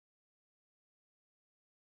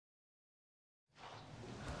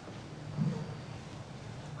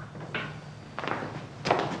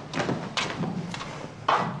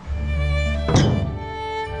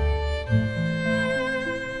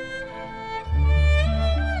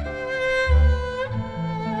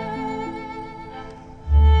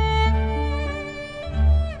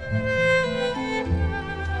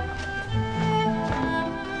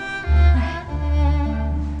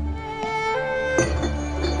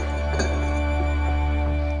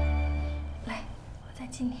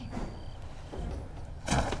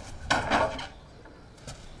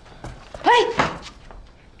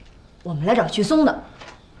们来找徐松的。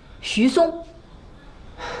徐松。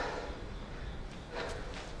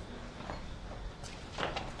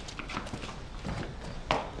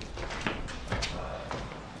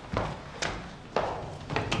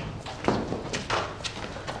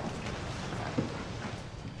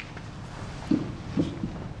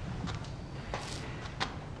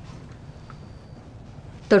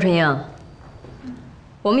窦春英，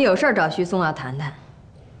我们有事儿找徐松要谈谈，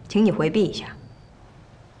请你回避一下。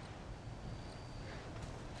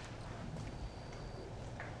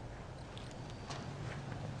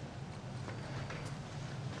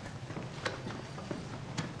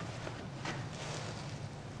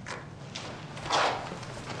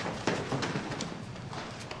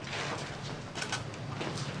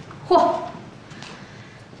嚯，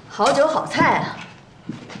好酒好菜啊！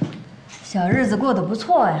 小日子过得不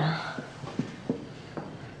错呀，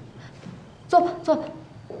坐吧，坐吧。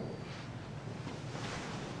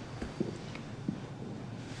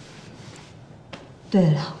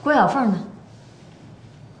对了，郭小凤呢？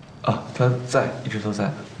啊，她在，一直都在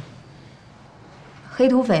呢。黑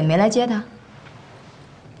土匪没来接她？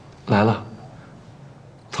来了，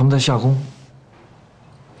他们在下工。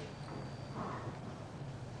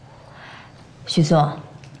徐松，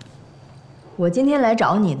我今天来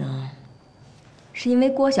找你呢。 是因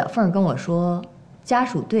为郭小凤跟我说，家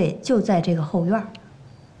属队就在这个后院，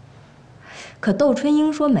可窦春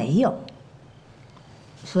英说没有，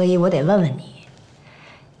所以我得问问你，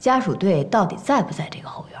家属队到底在不在这个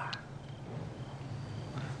后院？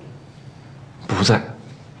不在。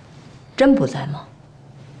真不在吗？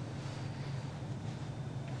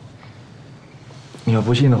你要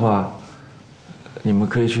不信的话，你们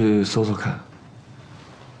可以去搜搜看。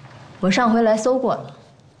我上回来搜过了，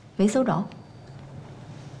没搜着。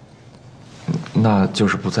 那就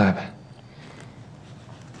是不在呗。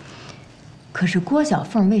可是郭小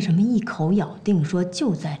凤为什么一口咬定说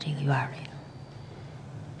就在这个院里呢？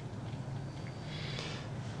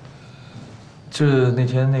这那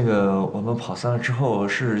天我们跑散了之后，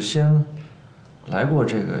是先来过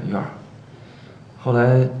这个院儿，后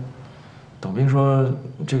来董兵说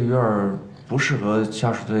这个院儿不适合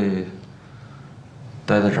家属队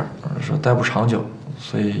待在这儿，说待不长久，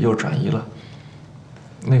所以又转移了。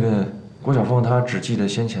郭小凤她只记得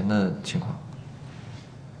先前的情况。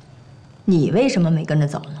你为什么没跟着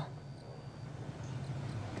走呢？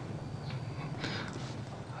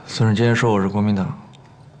孙志坚说我是国民党。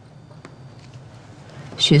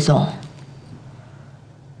徐松，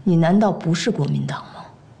你难道不是国民党吗？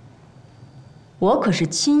我可是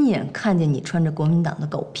亲眼看见你穿着国民党的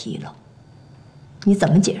狗皮了，你怎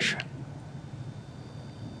么解释？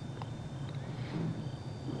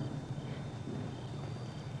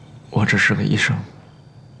 我只是个医生。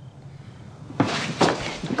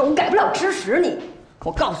狗改不了吃屎你！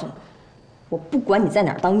我告诉你，我不管你在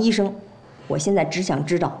哪儿当医生，我现在只想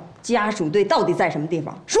知道家属队到底在什么地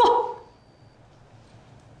方。说。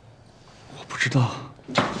我不知道。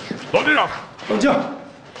老队长，冷静。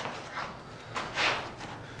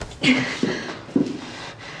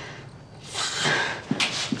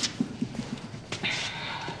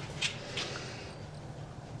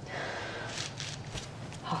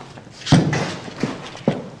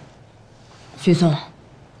徐松，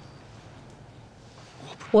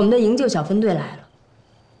我们的营救小分队来了，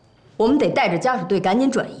我们得带着家属队赶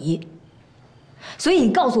紧转移。所以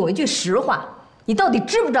你告诉我一句实话，你到底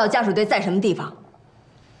知不知道家属队在什么地方？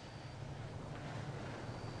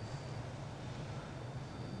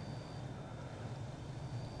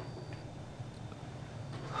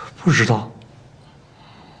不知道。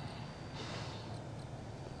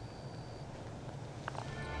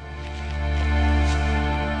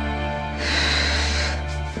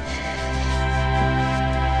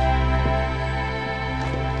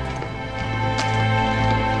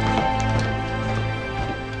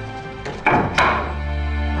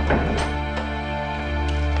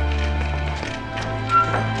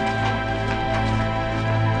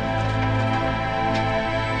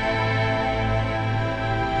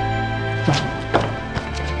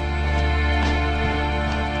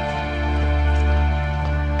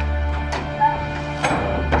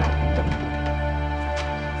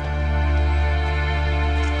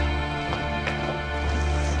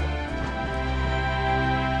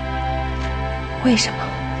 为什么？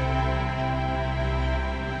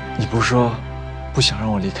你不是说不想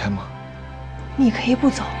让我离开吗？你可以不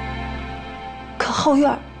走，可后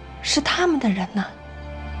院是他们的人呐。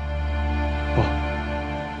不，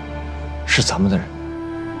是咱们的人。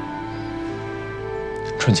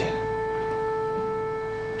春姐，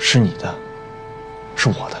是你的，是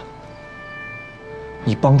我的。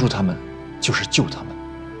你帮助他们，就是救他们。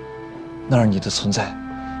能让你的存在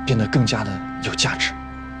变得更加的有价值、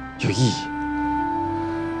有意义。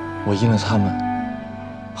我因了他们，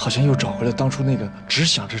好像又找回了当初那个只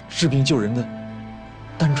想着治病救人的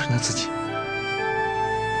单纯的自己。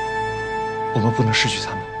我们不能失去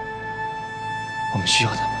他们，我们需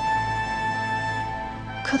要他们。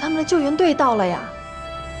可他们的救援队到了呀！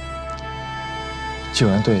救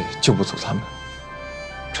援队救不走他们，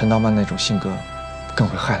陈道曼那种性格更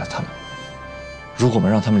会害了他们。如果我们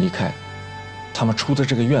让他们离开，他们出的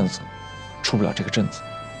这个院子，出不了这个镇子；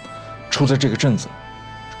出的这个镇子，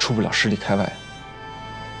出不了10里开外。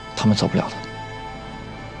他们走不了的。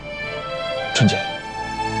春姐，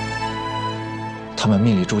他们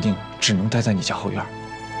命里注定只能待在你家后院，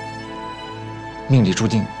命里注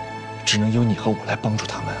定只能由你和我来帮助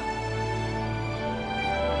他们。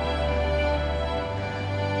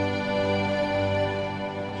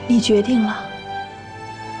你决定了？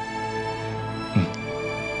嗯。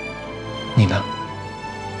你呢？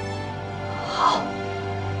好，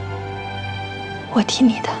我听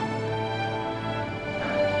你的。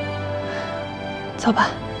走吧，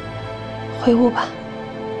回屋吧。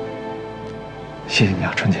谢谢你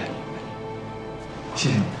啊，春姐。谢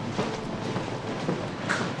谢你。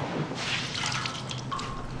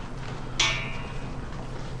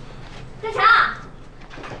振强，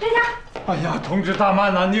振强！哎呀，同志大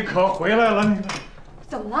曼呐，你可回来了！你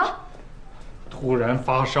怎么了？突然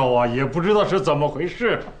发烧啊，也不知道是怎么回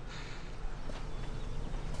事。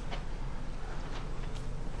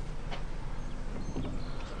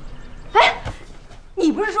哎，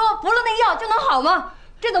你不是说服了那个药就能好吗？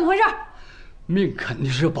这怎么回事？命肯定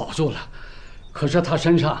是保住了，可是他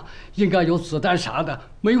身上应该有子弹啥的，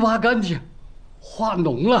没挖干净，化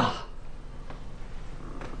脓了。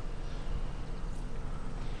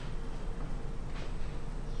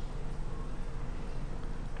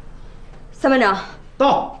三班长，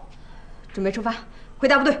到，准备出发，回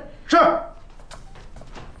大部队。是。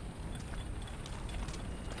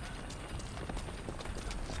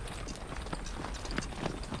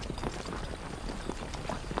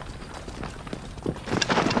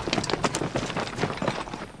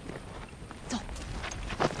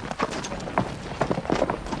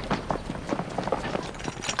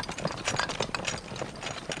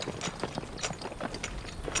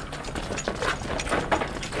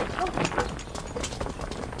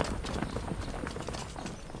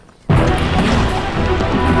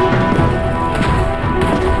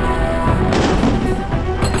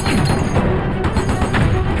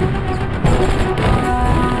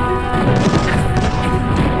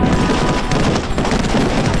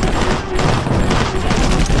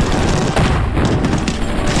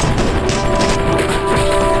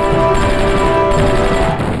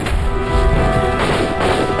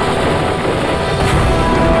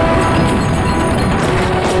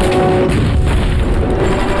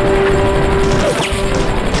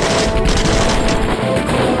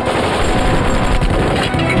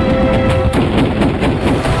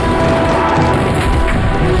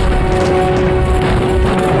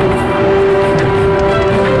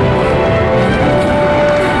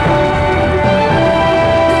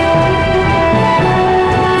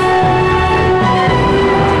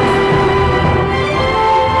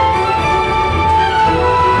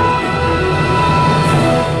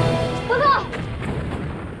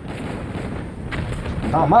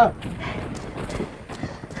大曼，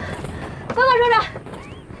报告首长。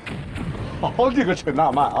好你个陈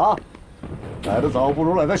大曼啊！来得早不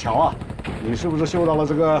如来得巧啊！你是不是嗅到了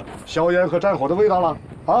这个硝烟和战火的味道了？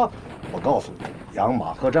啊！我告诉你，养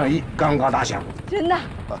马河战役刚刚打响。真的，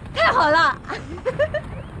太好了！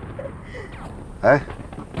哎，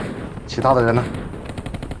其他的人呢？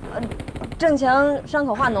郑强伤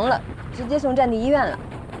口化脓了，直接送战地医院了。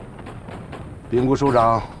兵部首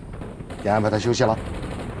长也安排他休息了。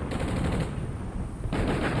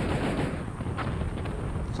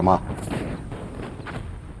怎么？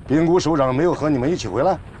兵部首长没有和你们一起回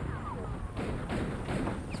来？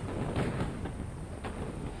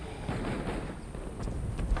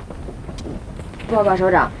报告首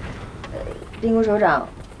长，兵部首长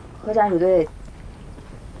和家属队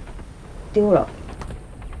丢了。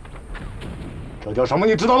这叫什么？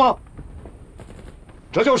你知道吗？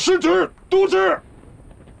这叫失职渎职。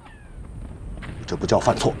这不叫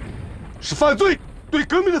犯错，是犯罪，对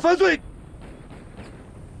革命的犯罪。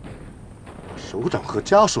首长和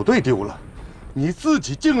家属队丢了，你自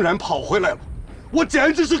己竟然跑回来了，我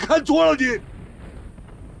简直是看错了你。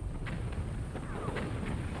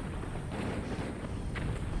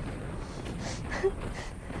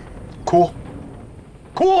哭，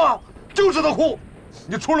哭啊！就知道哭，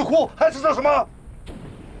你除了哭还知道什么？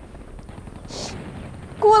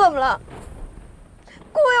哭怎么了？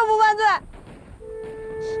又不犯罪。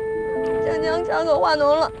江江枪口化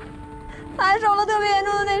脓了，他还受了特别严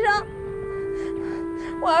重的内伤。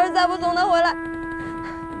我要是再不送他回来，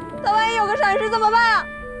他万一有个闪失怎么办啊？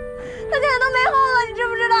他现在都没后了，你知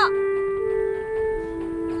不知道？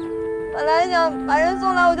本来想把人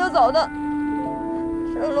送来我就走的，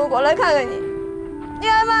顺路过来看看你，你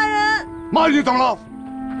还骂人？骂你怎么了？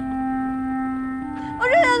我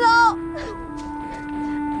真想走。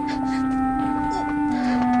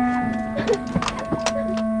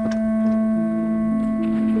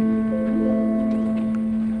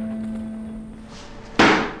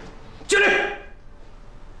敬礼！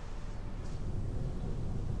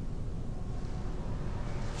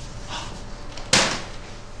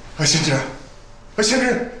贤侄，贤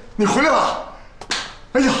侄，你回来了！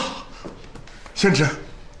哎呀，贤侄，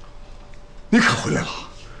你可回来了，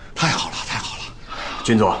太好了，太好了！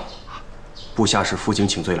军座，部下是负荆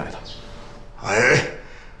请罪来的。哎，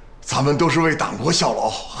咱们都是为党国效劳，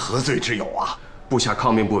何罪之有啊？部下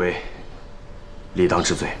抗命不为，理当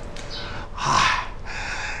治罪。哎，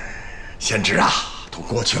贤侄啊，都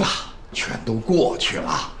过去了，全都过去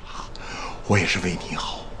了。我也是为你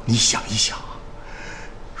好，你想一想，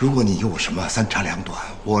如果你有什么三长两短，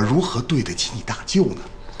我如何对得起你大舅呢？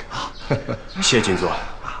啊，谢军座。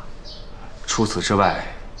除此之外，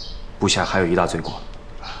部下还有一大罪过。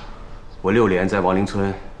我6连在王陵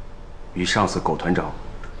村与上司苟团长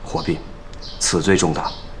火并，此罪重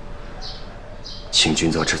大，请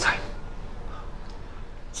军座制裁。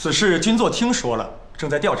此事军座听说了，正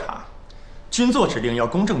在调查。军座指令要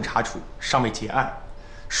公正查处，尚未结案。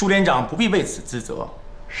舒连长不必为此自责。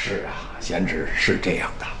是啊，贤侄是这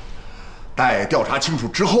样的。待调查清楚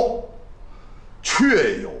之后，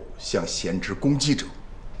确有向贤侄攻击者，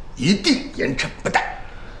一定严惩不贷。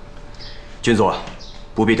军座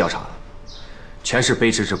不必调查了，全是卑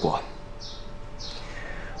职之过。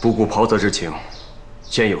不顾袍泽之情，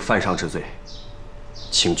兼有犯上之罪，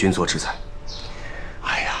请军座制裁。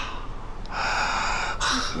哎呀，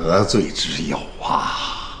何罪之有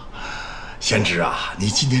啊！贤侄啊，你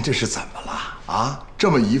今天这是怎么了啊？这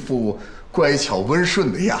么一副乖巧温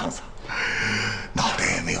顺的样子，脑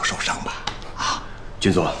袋没有受伤吧？啊，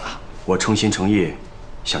军座，我诚心诚意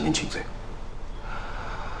向您请罪。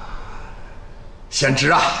贤侄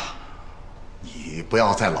啊，你不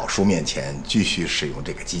要在老叔面前继续使用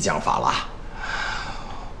这个激将法了。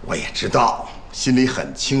我也知道，心里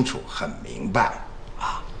很清楚、很明白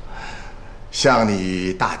啊。向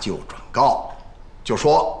你大舅转告，就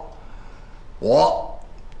说我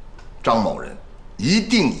张某人一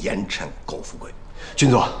定严惩苟富贵。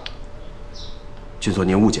军座，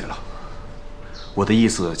您误解了，我的意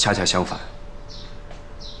思恰恰相反。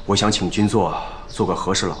我想请军座做个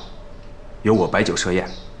和事佬，由我摆酒设宴，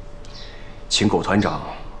请苟团长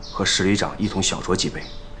和10里长一同小酌几杯，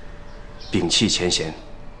摒弃前嫌，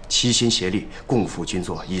齐心协力，共赴军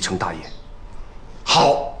座，以成大业。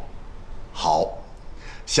好，好，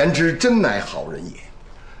贤侄真乃好人也。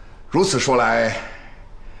如此说来，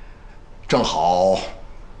正好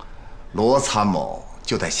罗参谋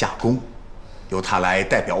就在下宫，由他来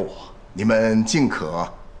代表我，你们尽可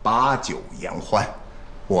把酒言欢，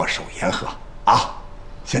握手言和啊！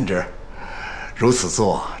贤侄，如此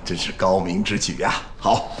做真是高明之举呀！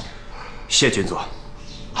好，谢军座。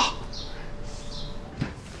好，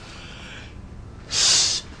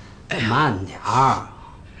慢点儿。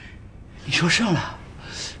你说什么了？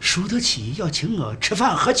输得起要请我吃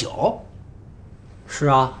饭喝酒？是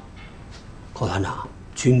啊，寇团长，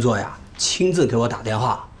军座呀亲自给我打电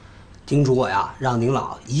话，叮嘱我呀，让您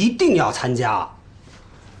老一定要参加。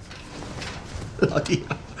老弟，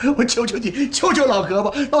我求求你，求求老哥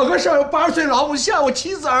吧！老哥上有80岁老母，下有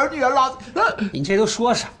妻子儿女，你这都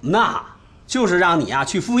说什么呢？就是让你呀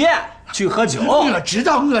去赴宴，去喝酒。我知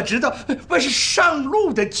道，那是上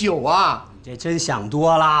路的酒啊！你这真想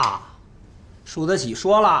多了。输得起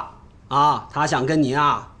说了啊，他想跟你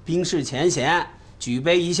啊冰释前嫌，举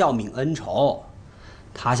杯一笑泯恩仇。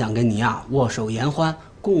他想跟你啊握手言欢，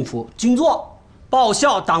共赴军座，报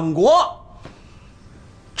效党国。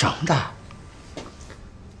真的？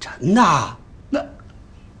真的？那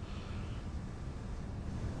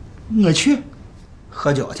我去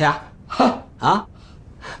喝酒去。啊？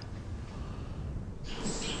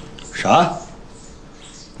啥？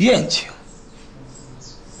宴请？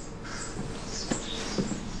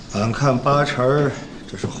俺看8成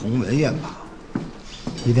这是鸿门宴吧？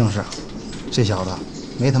一定是，这小子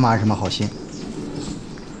没他妈什么好心。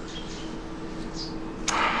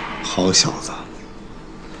好小子，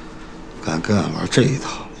敢跟俺玩这一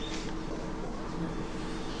套，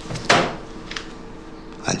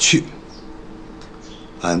俺去。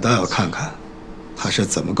俺倒要看看他是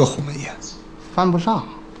怎么个鸿门宴？犯不上，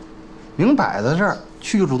明摆在这儿，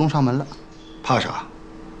去就主动上门了。怕啥？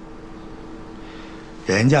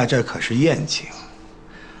人家这可是宴请，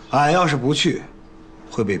俺要是不去，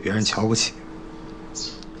会被别人瞧不起。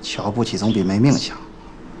瞧不起总比没命强。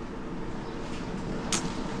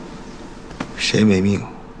谁没命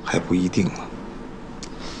还不一定呢。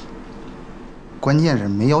关键是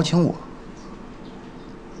没邀请我，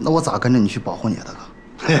那我咋跟着你去保护你啊，大哥？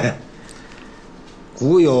嘿嘿。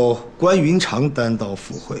古有关云长单刀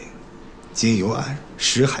赴会，今有俺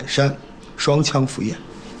石海山双枪赴宴，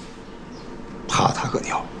怕他个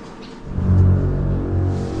鸟！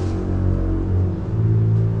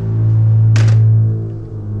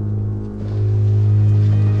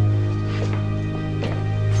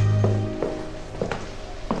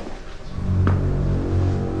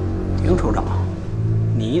丁处长，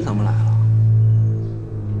你怎么来了？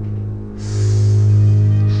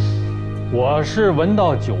我是闻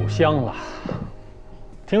到酒香了，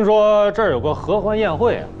听说这儿有个合欢宴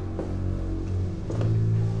会啊。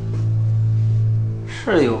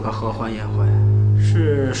是有个合欢宴会，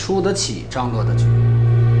是输得起张罗的局。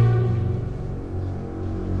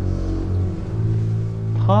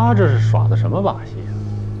他这是耍的什么把戏啊？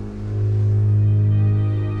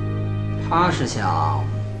他是想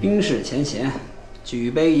冰释前嫌，举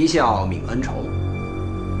杯一笑泯恩仇。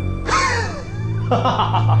哈哈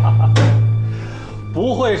哈哈！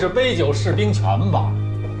不会是杯酒释兵权吧？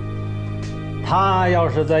他要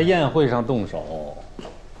是在宴会上动手，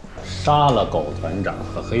杀了狗团长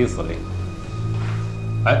和黑司令，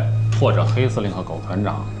哎，或者黑司令和狗团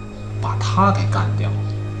长把他给干掉，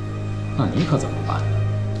那你可怎么办呢？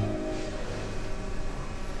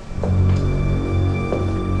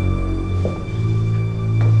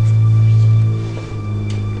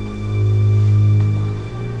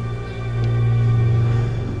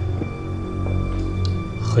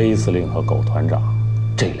黑司令和狗团长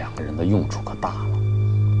这两个人的用处可大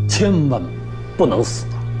了，千万不能死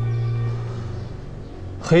啊！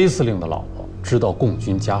黑司令的老婆知道共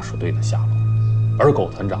军家属队的下落，而狗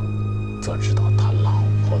团长则知道他老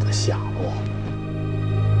婆的下落。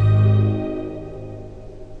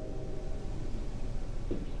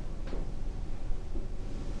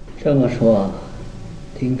这么说，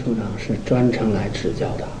丁处长是专程来指教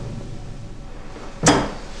的。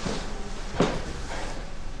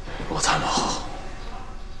罗参谋，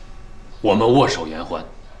我们握手言欢，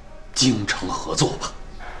精诚合作吧。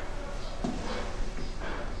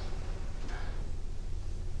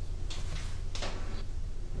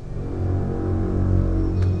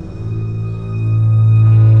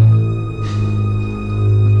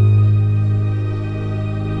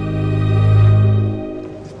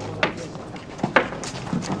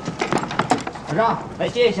老张，来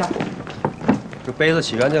接一下。这杯子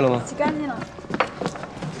洗干净了吗？洗干净了。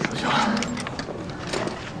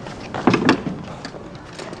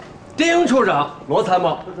丁处长，罗参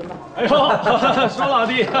谋。哎呦，舒老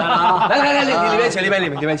弟，来，里面请，里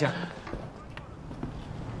面请。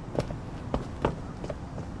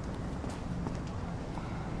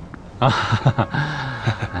啊，哈哈，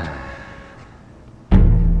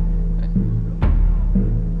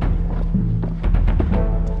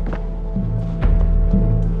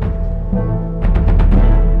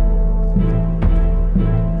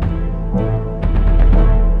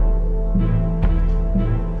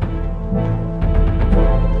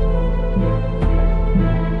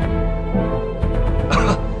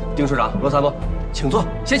丁处长，罗参谋，请坐，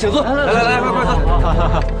先请坐。来，快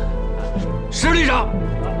坐。石旅长，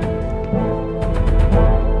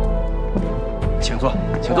请坐，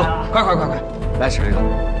快，来，石旅长，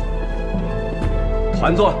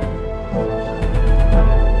团坐。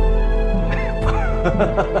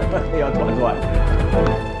要团坐。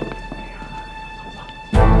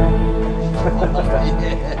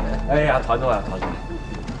哎呀，团坐。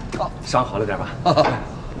好，伤好了点吧？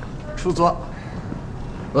出座。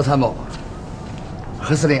罗参谋，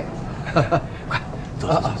何司令，快坐，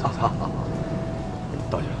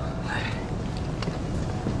道去。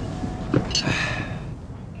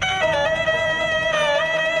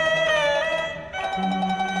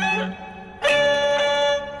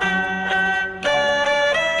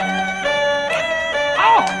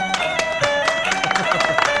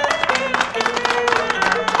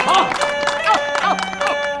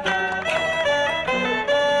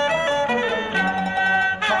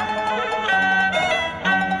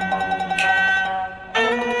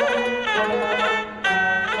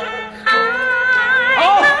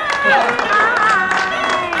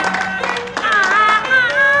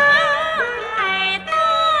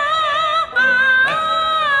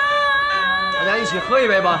喝一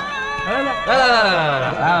杯吧！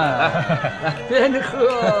来，边喝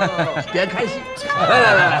边开心。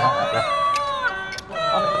来。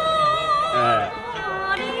哎。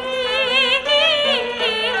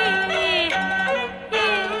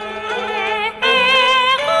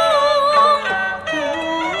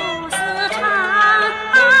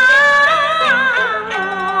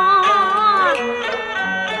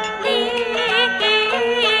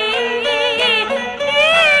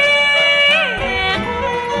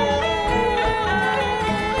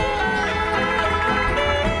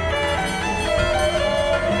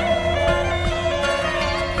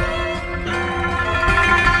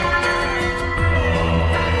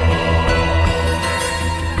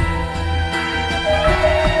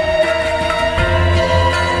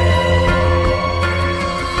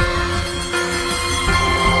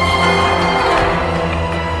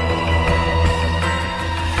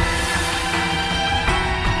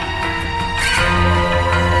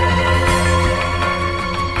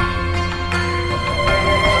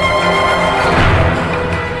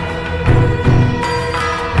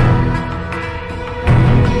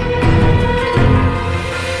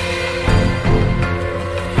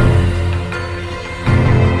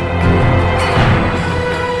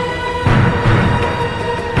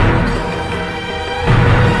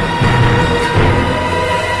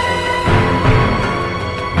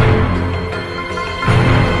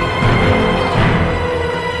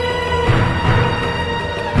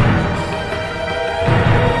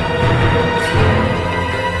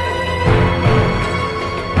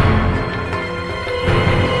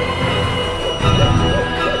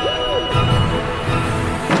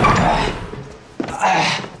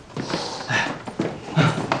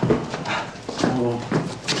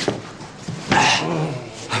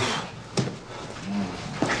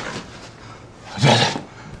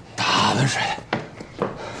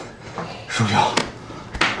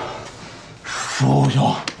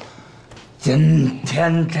 今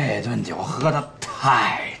天这顿酒喝的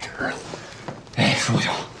太值了，哎，叔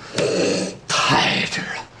兄，太值了。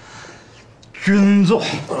军座，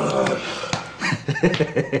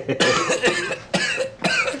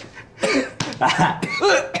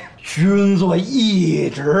军座一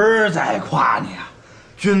直在夸你啊，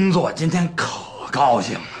军座今天可高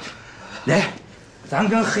兴了。哎，咱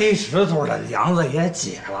跟黑石头的梁子也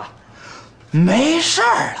解了，没事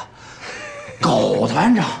儿了。狗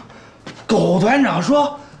团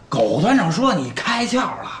长说你开窍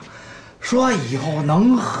了，说以后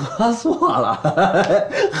能合作了。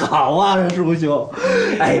好啊，叔兄。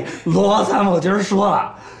哎，罗参谋今儿说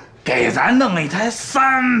了，给咱弄一台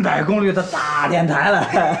300功率的大电台了。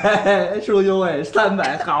叔兄哎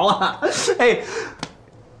，300好啊。哎，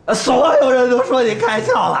所有人都说你开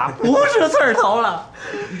窍了，不是刺儿头了，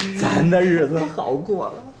咱的日子好过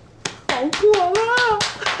了，好过了。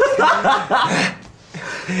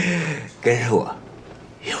跟着我，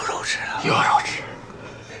有肉吃了，有肉吃。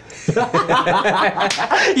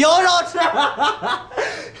有肉吃。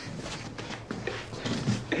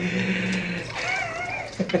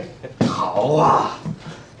好啊，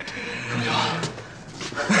叔兄。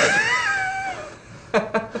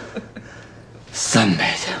300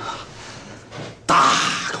斤啊，大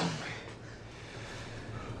功率，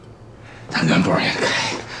咱跟部也开。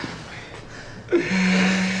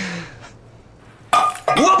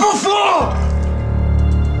我不服！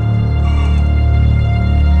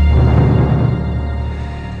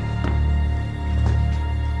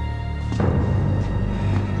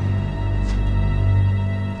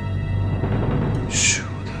输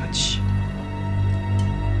得起！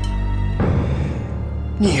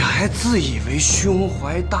你还自以为胸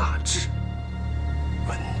怀大志，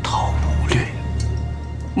文韬武略，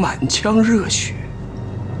满腔热血，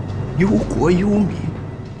忧国忧民。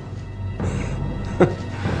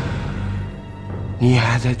你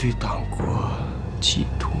还在对党国记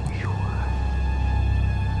痛忧爱，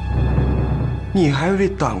你还为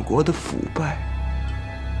党国的腐败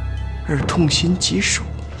而痛心疾首。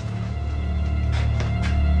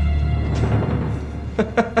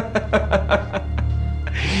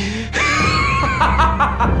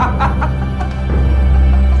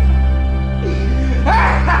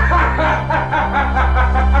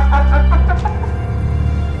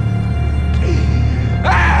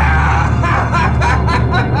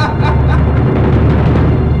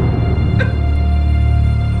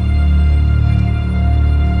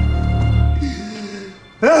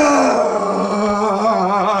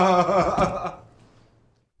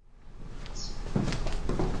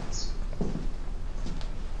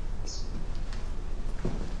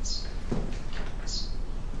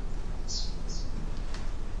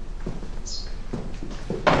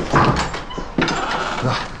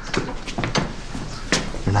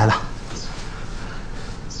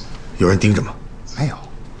有人盯着吗？没有，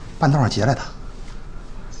半道上劫来的。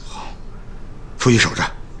好，出去守着。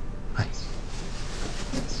哎。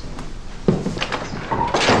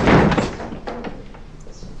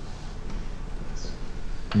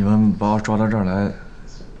你们把我抓到这儿来，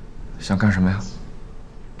想干什么呀？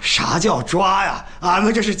啥叫抓呀？俺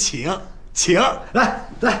们这是请，来，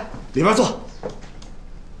里边坐。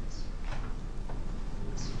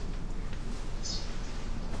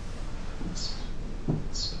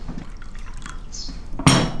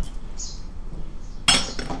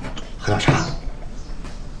喝点茶，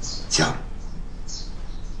请。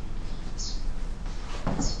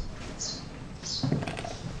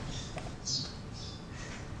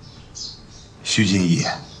徐俊义，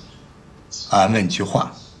俺问你句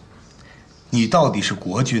话，你到底是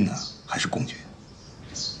国军呢，还是共军？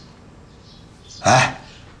哎，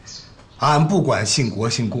俺不管姓国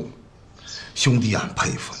姓共，兄弟，俺佩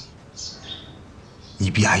服你，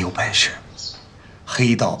你比俺有本事，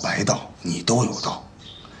黑道白道你都有道，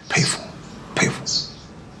佩服。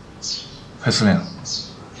裴司令，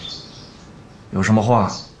有什么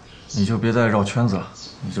话，你就别再绕圈子了，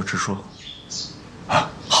你就直说。啊，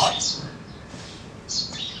好。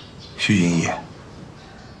徐俊义，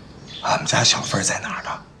俺们家小凤在哪儿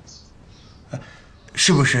呢？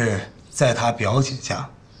是不是在他表姐家，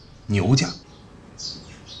牛家？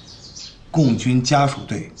共军家属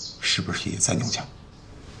队是不是也在牛家？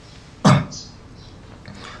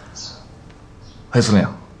裴司令，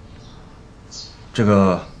这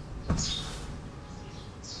个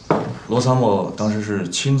罗参谋当时是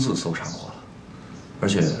亲自搜查过了，而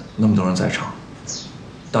且那么多人在场，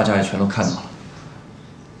大家也全都看到了。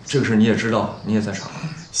这个事你也知道，你也在场。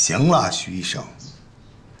行了，徐医生，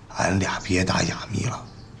俺俩别打哑谜了。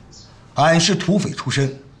俺是土匪出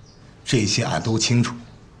身，这些俺都清楚。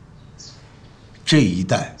这一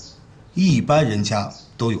带，一般人家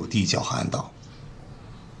都有地窖和暗道，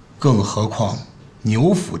更何况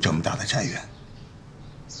牛府这么大的宅院。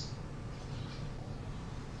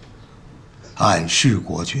俺是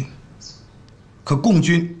国军，可共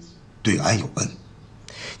军对俺有恩，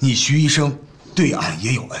你徐医生对俺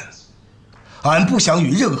也有恩。俺不想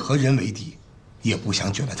与任何人为敌，也不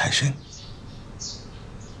想卷得太深。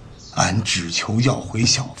俺只求要回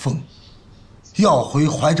小凤，要回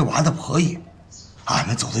怀着娃的婆姨，俺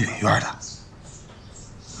们走得远远的。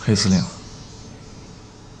黑司令，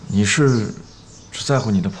你是只在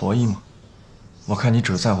乎你的婆姨吗？我看你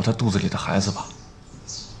只在乎她肚子里的孩子吧。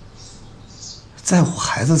在乎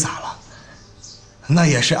孩子咋了？那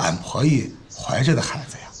也是俺婆姨怀着的孩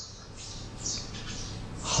子呀。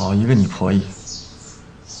好一个你婆姨，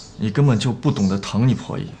你根本就不懂得疼你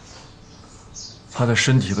婆姨。她的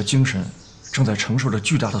身体和精神正在承受着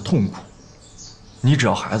巨大的痛苦，你只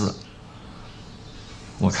要孩子，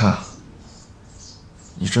我看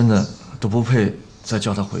你真的都不配再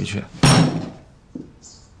叫她回去。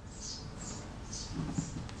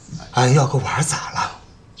俺要个娃咋了？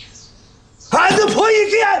俺的婆姨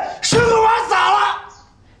给俺生个娃咋了？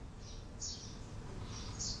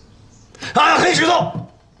俺黑石头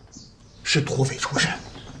是土匪出身，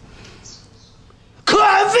可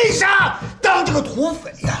俺为啥当这个土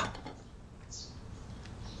匪呀？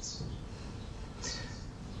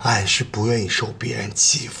俺是不愿意受别人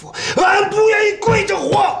欺负，俺不愿意跪着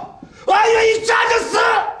活，俺愿意站着死。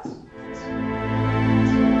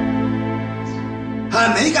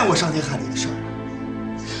俺没干过伤天害理的事儿，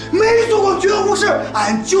没做过绝户事，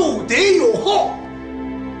俺就得有后。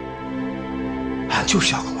俺就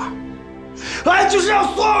是要个娃，俺就是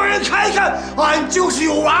让所有人看一看，俺就是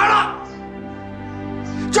有娃了。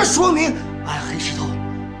这说明俺黑石头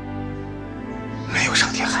没有伤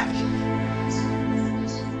天害理，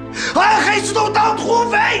俺黑石头当土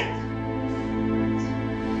匪，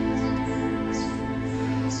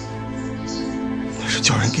那是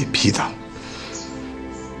叫人给逼的。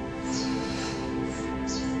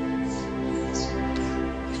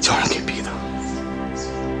叫人给逼的。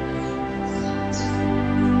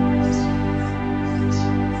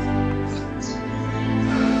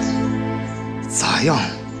咋样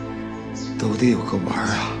都得有个玩儿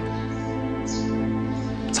啊！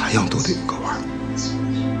咋样都得有个玩儿。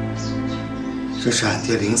这是俺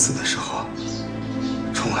爹临死的时候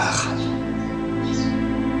冲俺喊的。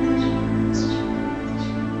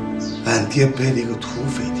俺爹背了一个土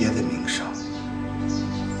匪爹的名声，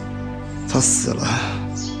他死了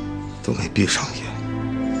都没闭上眼。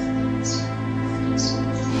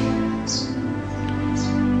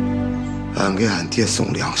俺给俺爹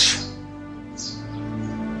送粮食，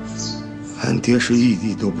俺爹是一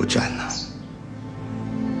滴都不沾呢，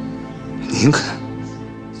宁肯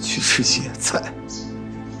去吃野菜，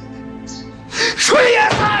吃野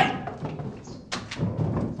菜。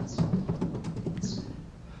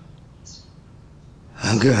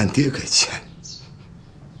俺给俺爹给钱，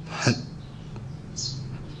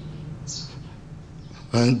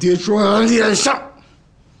俺爹说俺脸上，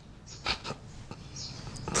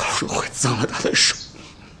他说会脏了他的手。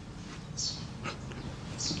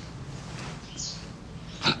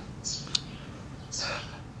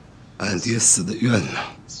俺爹死的冤呐，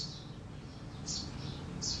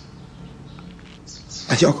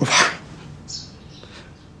俺要个娃，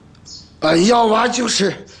俺要娃就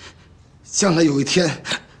是将来有一天，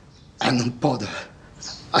俺能抱到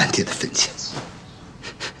俺爹的坟前，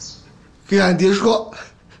给俺爹说，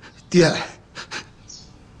爹，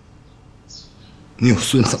你有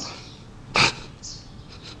孙子了，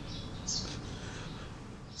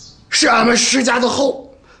是俺们石家的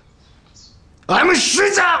后，俺们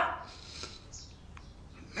石家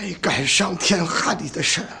没干伤天害理的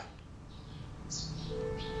事儿，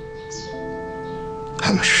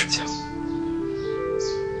俺们石家。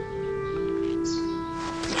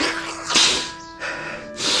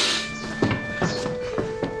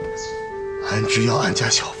俺只要俺家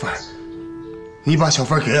小芬儿，你把小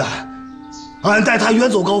芬儿给俺带她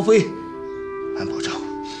远走高飞，俺保证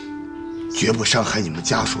绝不伤害你们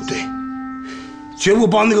家属队，绝不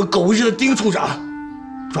帮那个狗日的丁处长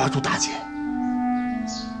抓住大姐。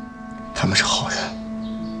他们是好人，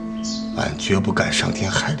俺绝不干伤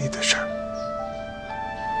天害理的事儿。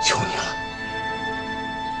求你了，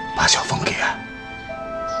把小凤给俺，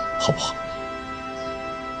好不好？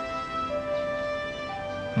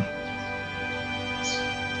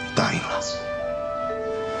答应了，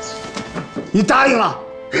你答应了，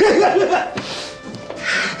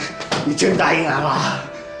你真答应俺了。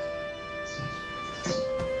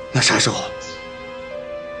那啥时候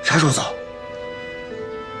走？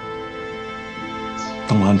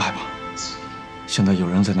等我安排吧。现在有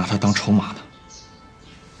人在拿他当筹码呢。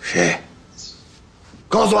谁？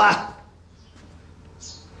告诉俺。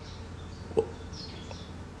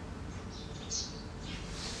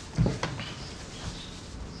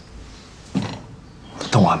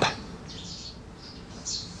等我安排。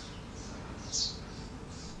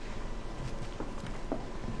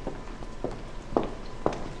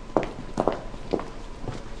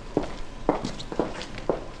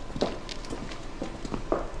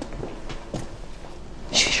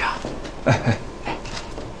徐医生，哎，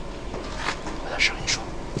我有事跟你说。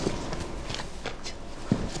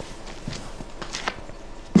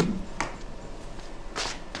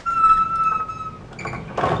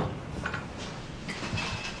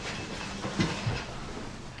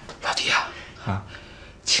老弟呀，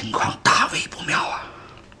情况大为不妙啊！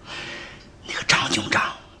那个张军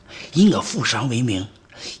长以我负伤为名，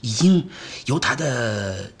已经由他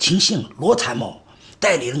的亲信罗参谋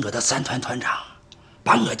带领了我的3团团长，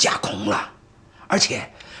把我架空了，而且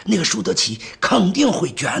那个舒德奇肯定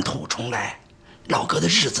会卷土重来，老哥的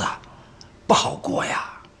日子不好过呀。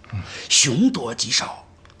凶多吉少，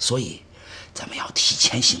所以咱们要提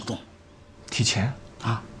前行动。提前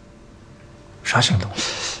啊？啥行动？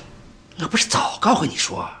我不是早告诉你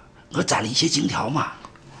说，我攒了一些金条吗？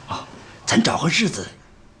啊，咱找个日子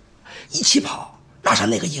一起跑，拉上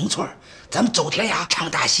那个营村，咱们走天涯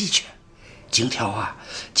唱大戏去。金条啊，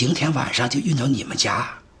今天晚上就运到你们家，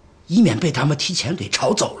以免被他们提前给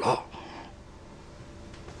抄走了。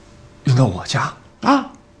运到我家？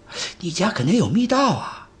啊，你家肯定有密道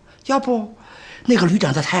啊，要不那个旅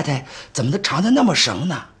长的太太怎么能藏得那么深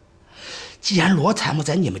呢？既然罗参谋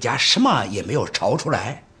在你们家什么也没有抄出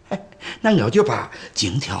来，那我就把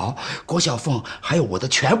金条、郭小凤还有我的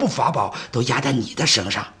全部法宝都压在你的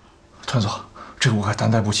身上。团总，这个我还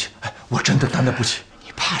担待不起，哎，我真的担待不起。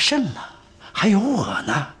你怕甚呢？还有我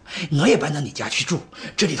呢，我也搬到你家去住，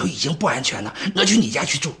这里头已经不安全了，我去你家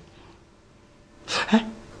去住。哎，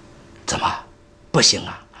怎么不行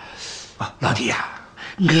啊？老弟呀，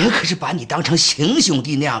我可是把你当成亲兄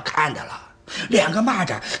弟那样看的了，两个蚂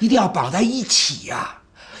蚱一定要绑在一起呀。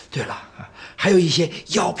对了，还有一些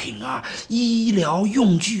药品啊、医疗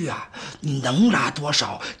用具啊，你能拉多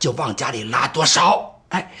少就往家里拉多少。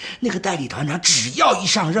哎，那个代理团长只要一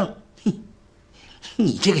上任，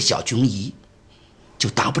你这个小军医就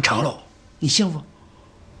当不成喽，你信不？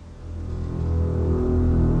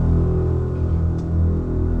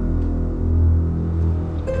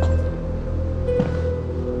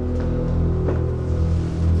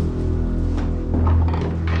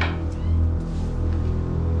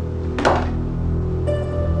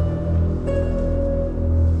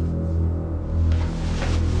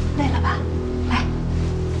累了吧？来，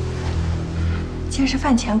今儿是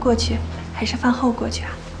饭前过去还是饭后过去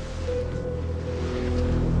啊？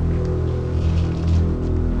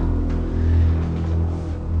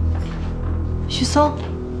许嵩，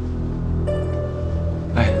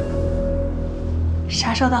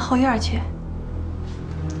啥时候到后院去？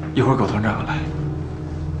一会儿狗团长要来。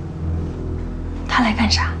他来干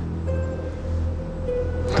啥？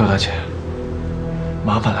窦大姐，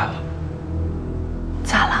麻烦来了。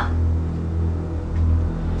咋了？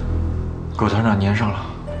狗团长粘上了，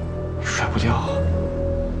甩不掉。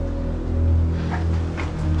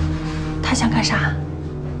他想干啥？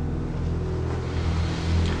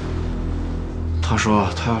他说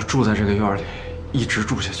他要住在这个院里，一直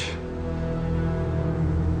住下去。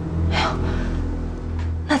哎呦，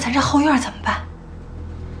那咱这后院怎么办？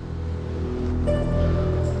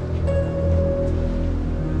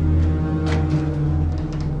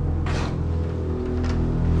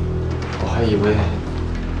我还以为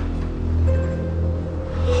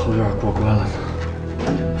后院过关了呢。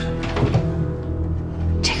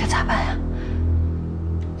这个咋办呀？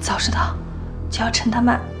早知道就要趁他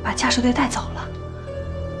们把家属队带走了。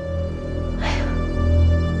哎呀，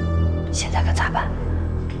现在可咋办？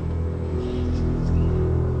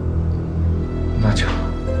那就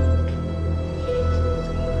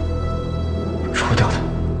除掉他。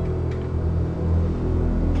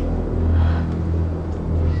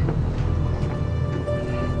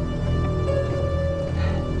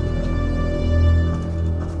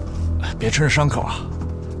别趁着伤口啊，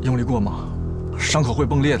用力过猛，伤口会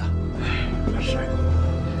崩裂的。没事，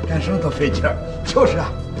干什么都费劲儿。就是啊，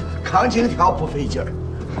扛金条不费劲儿，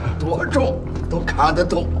多重都扛得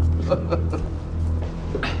动。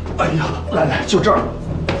哎呀，来，就这儿。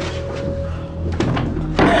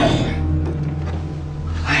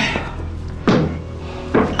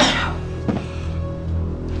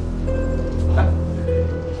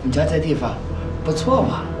你家这地方不错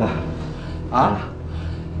嘛？啊，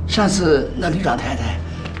上次那旅长太太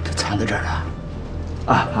都藏在这儿了。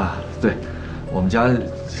对，我们家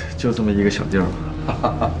就这么一个小地儿。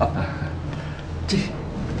这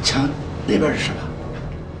墙那边是什么？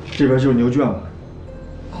这边就是牛圈了。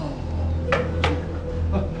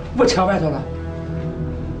我墙外头了。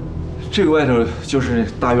这个外头就是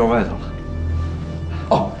大院外头了。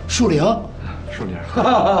哦，树林。树林。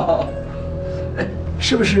哎，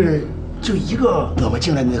是不是就一个我们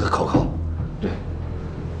进来的那个口？对，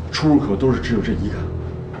出入口都是只有这一个。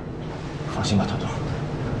放心吧，团团，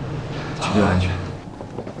绝对安全。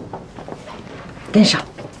跟上。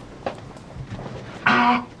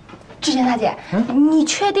哎，志贤大姐，你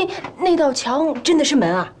确定那道墙真的是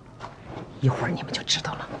门啊？一会儿你们就知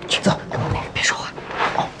道了。去，走，跟我来，别说话。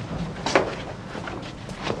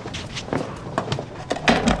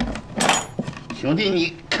兄弟，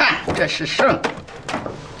你看，这是圣。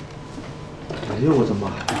哎呦，我的妈！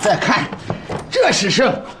再看，这是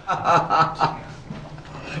圣。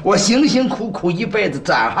我辛辛苦苦一辈子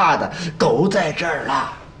攒下的都在这儿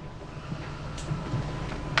了。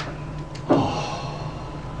哦，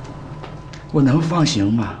我能放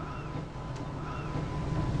行吗？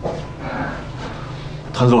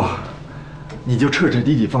团座，你就彻彻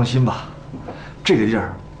底底放心吧。这个地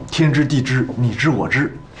儿，天知地知，你知我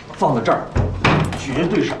知，放在这儿，绝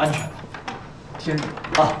对是安全的。天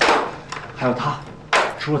啊，还有他，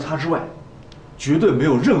除了他之外，绝对没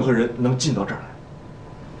有任何人能进到这儿来。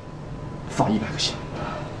放100个心。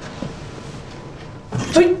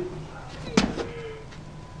追！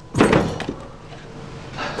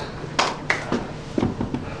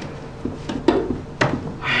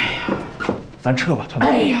哎呀，咱撤吧，团队。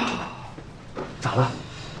哎呀，咋了？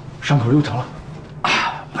伤口又疼了？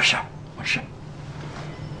啊，没事，没事。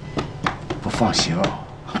不放行，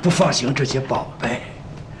不放行这些宝贝。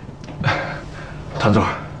团座，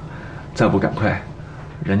再不赶快，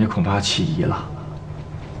人家恐怕起疑了。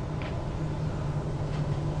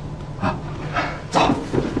啊，走。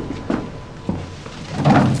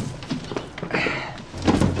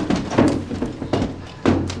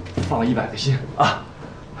放100个心啊，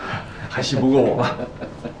还信不过我吗？